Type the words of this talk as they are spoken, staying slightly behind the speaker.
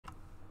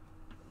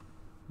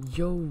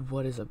Yo,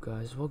 what is up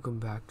guys? Welcome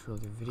back to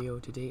another video.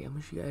 Today I'm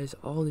going to show you guys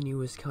all the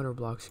newest counter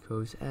BLOX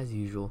codes as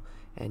usual,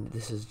 and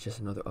this is just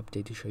another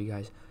update to show you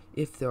guys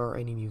if there are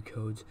any new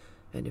codes,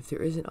 and if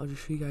there isn't, I'll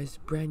just show you guys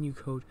brand new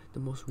code, the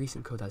most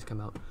recent code that's come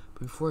out.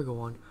 But before I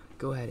go on,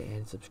 go ahead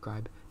and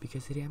subscribe,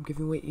 because today I'm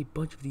giving away a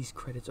bunch of these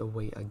credits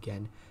away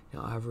again.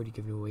 Now I've already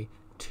given away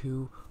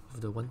 2 of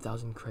the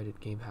 1000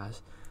 credit Game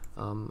Pass,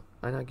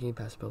 not Game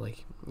Pass, but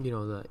like, you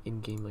know, the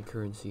in-game like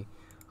currency,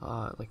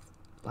 like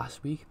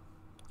last week,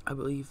 I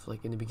believe,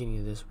 like in the beginning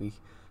of this week.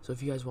 So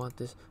if you guys want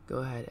this, go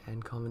ahead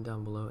and comment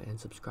down below and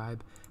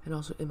subscribe. And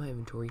also in my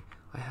inventory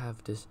I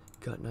have this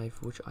gut knife,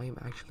 which I am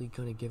actually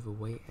gonna give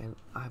away, and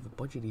I have a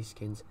bunch of these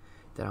skins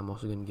that I'm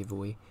also gonna give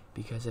away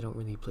because I don't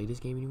really play this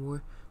game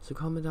anymore. So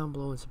comment down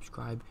below and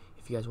subscribe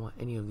if you guys want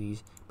any of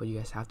these, but you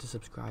guys have to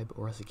subscribe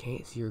or else I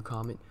can't see your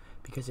comment,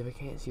 because if I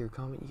can't see your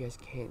comment, you guys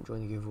can't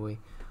join the giveaway,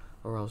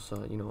 or else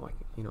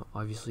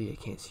obviously I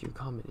can't see your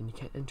comment and you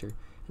can't enter.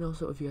 And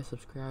also, if you guys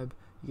subscribe,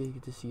 you guys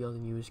get to see all the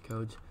newest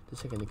codes the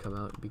second they come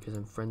out, because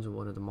I'm friends with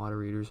one of the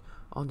moderators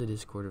on the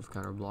Discord of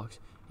Counter BLOX.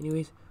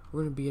 Anyways,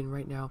 we're gonna begin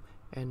right now,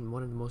 and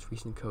one of the most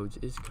recent codes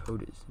is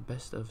code is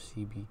best of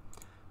CB.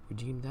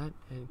 Redeem that,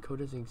 and code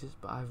doesn't exist,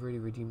 but I've already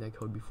redeemed that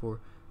code before.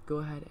 Go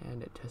ahead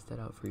and test that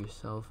out for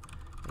yourself.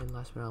 And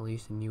last but not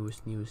least, the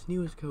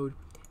newest code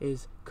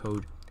is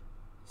code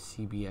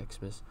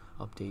CBXmas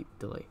update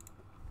delay.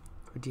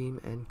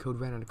 Redeem, and code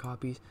ran out of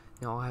copies.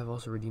 Now I have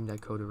also redeemed that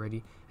code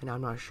already, and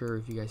I'm not sure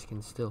if you guys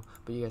can still,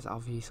 but you guys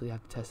obviously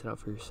have to test it out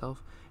for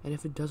yourself. And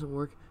if it doesn't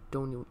work,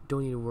 don't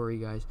need to worry,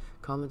 guys.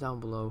 Comment down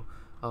below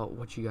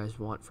what you guys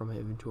want from my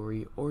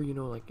inventory, or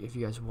like if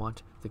you guys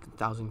want the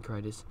 1000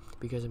 credits,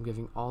 because I'm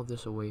giving all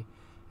this away.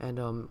 And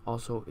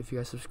also, if you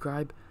guys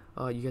subscribe,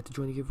 you get to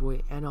join the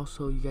giveaway, and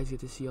also you guys get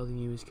to see all the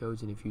newest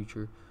codes in the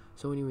future.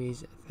 So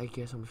anyways, thank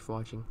you guys so much for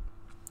watching.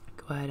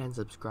 Go ahead and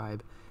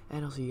subscribe,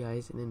 and I'll see you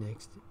guys in the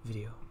next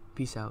video.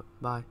 Peace out.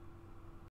 Bye.